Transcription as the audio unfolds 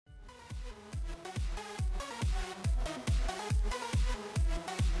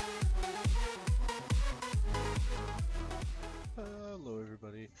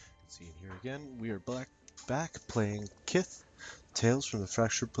again. We are back playing Kith, Tales from the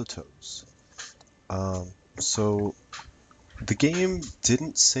Fractured Plateaus. So the game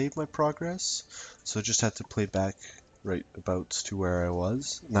didn't save my progress, so I just had to play back right about to where I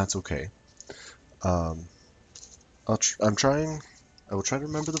was, and that's okay. Um, I'm trying. I will try to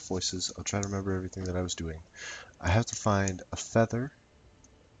remember the voices. I'll try to remember everything that I was doing. I have to find a feather,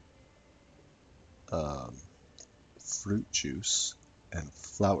 um, fruit juice, and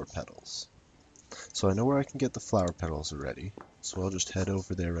flower petals. So I know where I can get the flower petals already, so I'll just head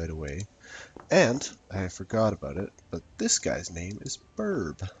over there right away. And I forgot about it, but this guy's name is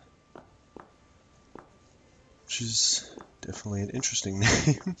Burb, which is definitely an interesting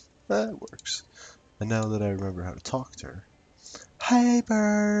name. That works. And now that I remember how to talk to her. Hey,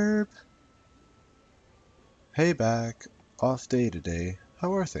 Burb! Hey, back. Off day today.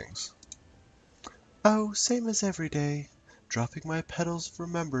 How are things? Oh, same as every day. Dropping my petals of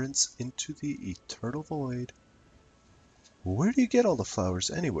remembrance into the eternal void. Where do you get all the flowers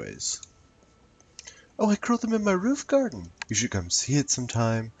anyways? Oh, I grow them in my roof garden. You should come see it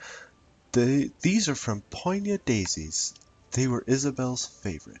sometime. These are from Poignant Daisies. They were Isabel's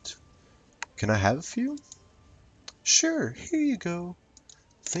favorite. Can I have a few? Sure, here you go.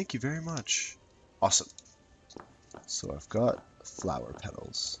 Thank you very much. Awesome. So I've got flower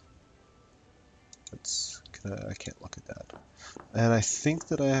petals. I can't look at that. And I think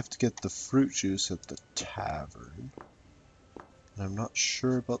that I have to get the fruit juice at the tavern. And I'm not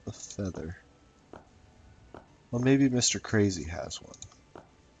sure about the feather. Well, maybe Mr. Crazy has one.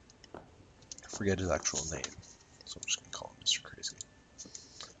 I forget his actual name, so I'm just going to call him Mr. Crazy.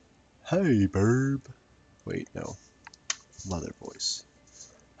 Hey, Burb. Wait, no. Mother voice.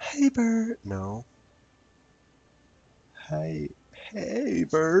 Hey, Burb. No. Hey,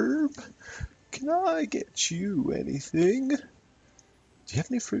 Burb. Can I get you anything? Do you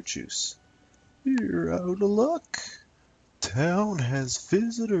have any fruit juice? You're out of luck. Town has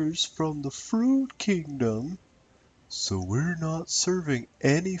visitors from the Fruit Kingdom, so we're not serving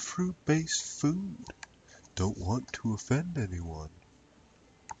any fruit-based food. Don't want to offend anyone.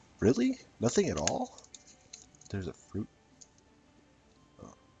 Really? Nothing at all? There's a fruit.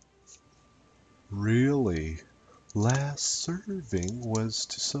 Oh. Really? Last serving was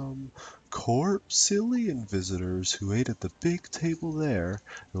to some Corpsilian visitors who ate at the big table there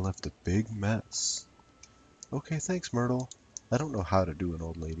and left a big mess. Okay, thanks, Myrtle. I don't know how to do an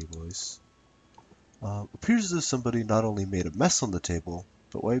old lady voice. Appears as if somebody not only made a mess on the table,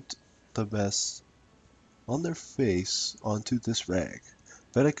 but wiped the mess on their face onto this rag.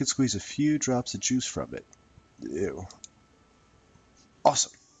 Bet I could squeeze a few drops of juice from it. Ew.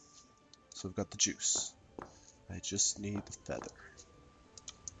 Awesome. So I've got the juice. I just need the feather.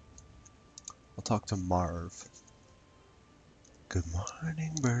 I'll talk to Marv. Good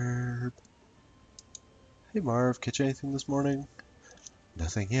morning, Burb. Hey, Marv, catch anything this morning?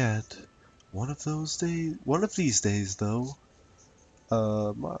 Nothing yet. One of these days, though.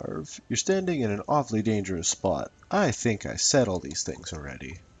 Marv, you're standing in an awfully dangerous spot. I think I said all these things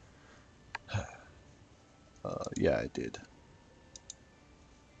already. Yeah, I did.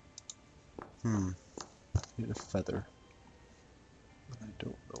 Need a feather. I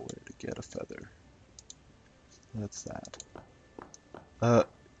don't know where to get a feather. That's that.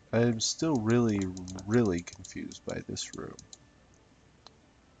 I'm still really confused by this room.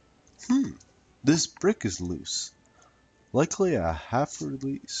 This brick is loose. Likely a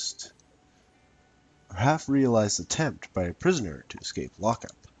half-realized attempt by a prisoner to escape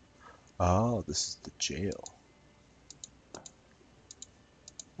lockup. Oh, this is the jail.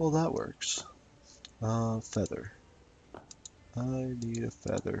 Well, that works. Feather. I need a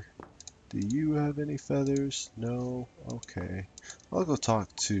feather. Do you have any feathers? No? Okay. I'll go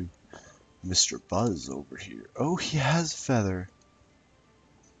talk to Mr. Buzz over here. Oh, he has a feather.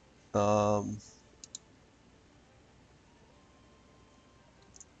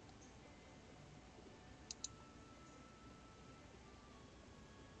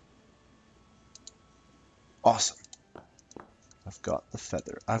 Awesome. I've got the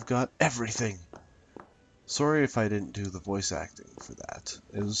feather. I've got everything. Sorry if I didn't do the voice acting for that.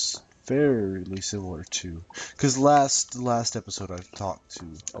 It was fairly similar to... Because last episode I've talked to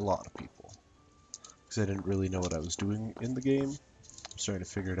a lot of people. Because I didn't really know what I was doing in the game. I'm starting to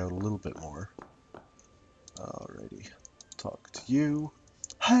figure it out a little bit more. Alrighty. Talk to you.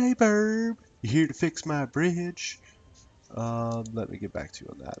 Hey, Burb! You here to fix my bridge? Let me get back to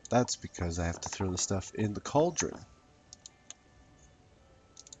you on that. That's because I have to throw the stuff in the cauldron.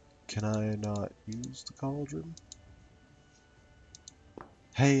 Can I not use the cauldron?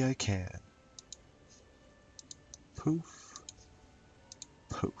 Hey, I can. Poof.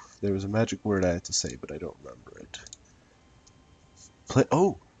 Poof. There was a magic word I had to say, but I don't remember it.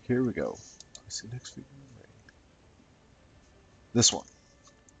 Oh, here we go. Place the next figure in the ring. This one.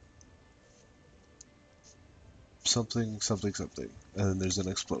 Something, something, something. And then there's an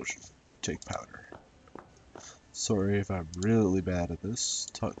explosion. Take powder. Sorry if I'm really bad at this.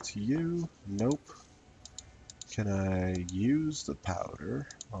 Talk to you. Nope. Can I use the powder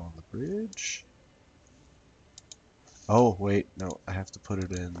on the bridge? Oh, wait. No, I have to put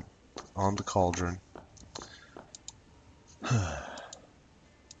it in on the cauldron.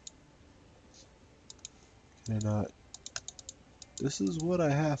 Can I not? This is what I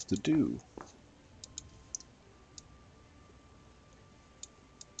have to do.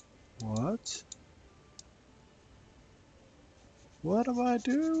 What? What am I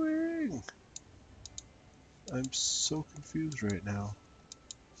doing? I'm so confused right now.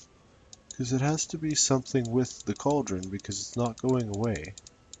 Because it has to be something with the cauldron because it's not going away.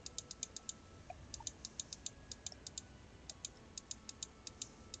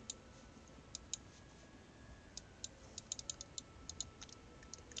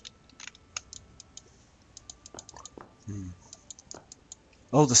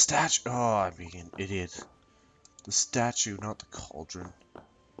 Oh, the statue! Oh, I'm being an idiot. The statue, not the cauldron.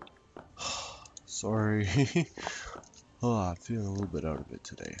 Sorry. Oh, I'm feeling a little bit out of it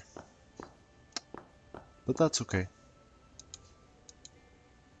today. But that's okay.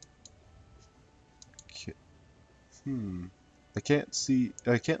 I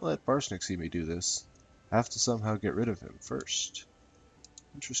can't let Barsnick see me do this. I have to somehow get rid of him first.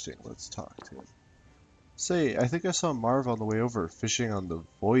 Interesting, let's talk to him. Say, I think I saw Marv on the way over, fishing on the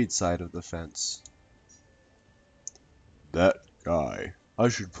void side of the fence. That guy. I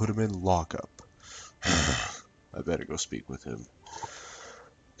should put him in lockup. I better go speak with him.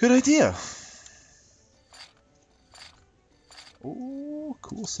 Good idea! Oh,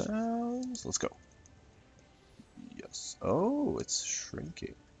 cool sounds. Let's go. Yes. Oh, it's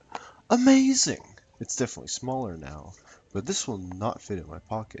shrinking. Amazing! It's definitely smaller now, but this will not fit in my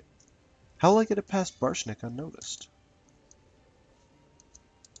pocket. How will I get it past Barsnick unnoticed?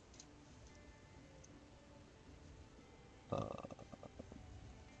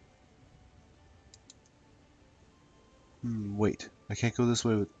 Wait. I can't go this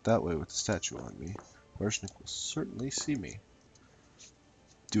way with that way with the statue on me. Barsnick will certainly see me.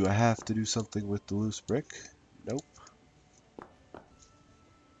 Do I have to do something with the loose brick? Nope.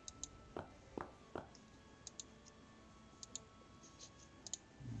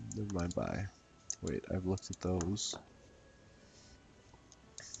 Never mind, bye. Wait, I've looked at those.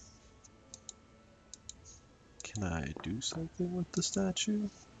 Can I do something with the statue?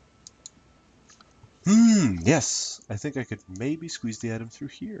 Yes! I think I could maybe squeeze the item through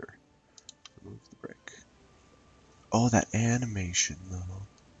here. Remove the brick. Oh, that animation, though.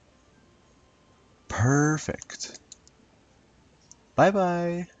 Perfect.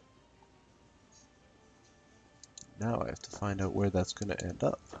 Bye-bye! Now I have to find out where that's going to end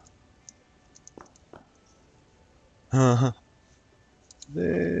up.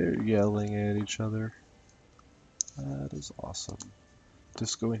 They're yelling at each other. That is awesome.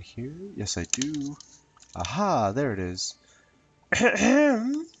 Just go in here? Yes, I do. Aha, there it is. I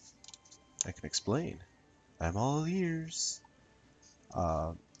can explain. I'm all ears.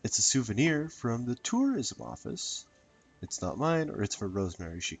 It's a souvenir from the tourism office. It's not mine, or it's for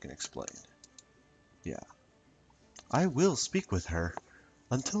Rosemary, she can explain. Yeah. I will speak with her.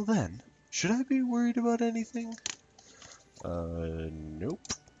 Until then, should I be worried about anything? Nope.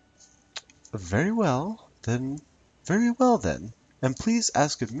 Very well, then. Very well, then. And please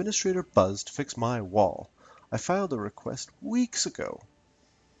ask Administrator Buzz to fix my wall. I filed a request weeks ago.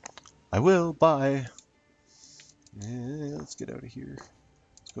 I will, bye. Let's get out of here.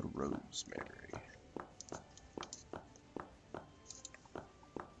 Let's go to Rosemary.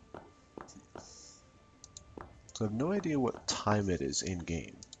 So I have no idea what time it is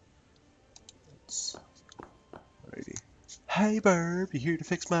in-game. Alrighty. Hey, Burb, you here to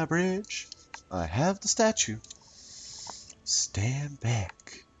fix my bridge? I have the statue. Stand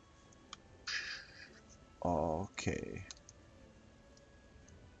back. Okay.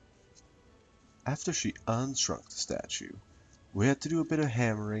 After she unshrunk the statue, we had to do a bit of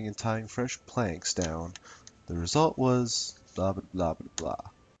hammering and tying fresh planks down. The result was blah blah blah blah blah.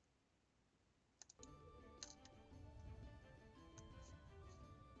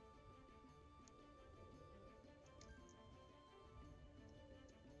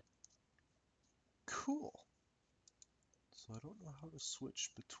 Cool. So I don't know how to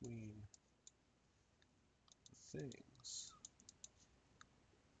switch between things.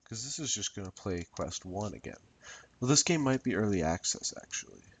 Because this is just going to play quest 1 again. Well, this game might be early access,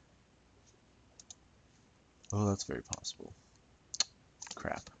 actually. Oh, that's very possible.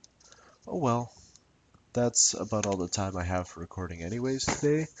 Crap. Oh well, that's about all the time I have for recording anyways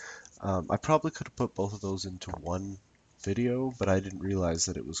today. I probably could have put both of those into one video, but I didn't realize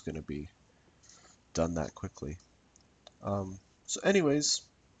that it was going to be done that quickly. So anyways,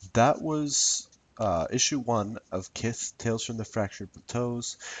 that was issue 1 of Kith, Tales from the Fractured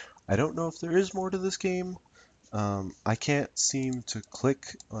Plateaus. I don't know if there is more to this game. I can't seem to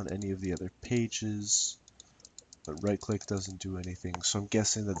click on any of the other pages, but right click doesn't do anything, so I'm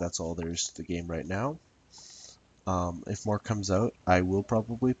guessing that that's all there is to the game right now. If more comes out, I will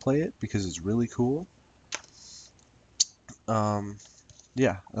probably play it because it's really cool.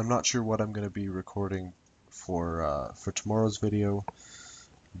 Yeah, I'm not sure what I'm going to be recording for tomorrow's video,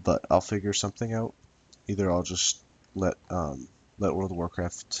 but I'll figure something out. Either I'll just let let World of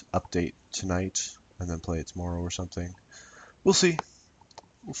Warcraft update tonight and then play it tomorrow or something. We'll see.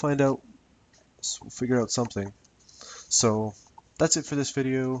 We'll find out. We'll figure out something. So that's it for this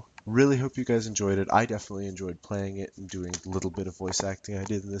video. Really hope you guys enjoyed it. I definitely enjoyed playing it and doing a little bit of voice acting I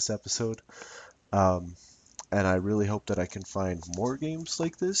did in this episode. Um, and I really hope that I can find more games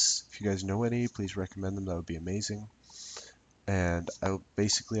like this. If you guys know any, please recommend them. That would be amazing. And I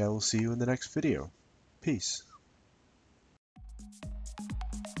will see you in the next video. Peace.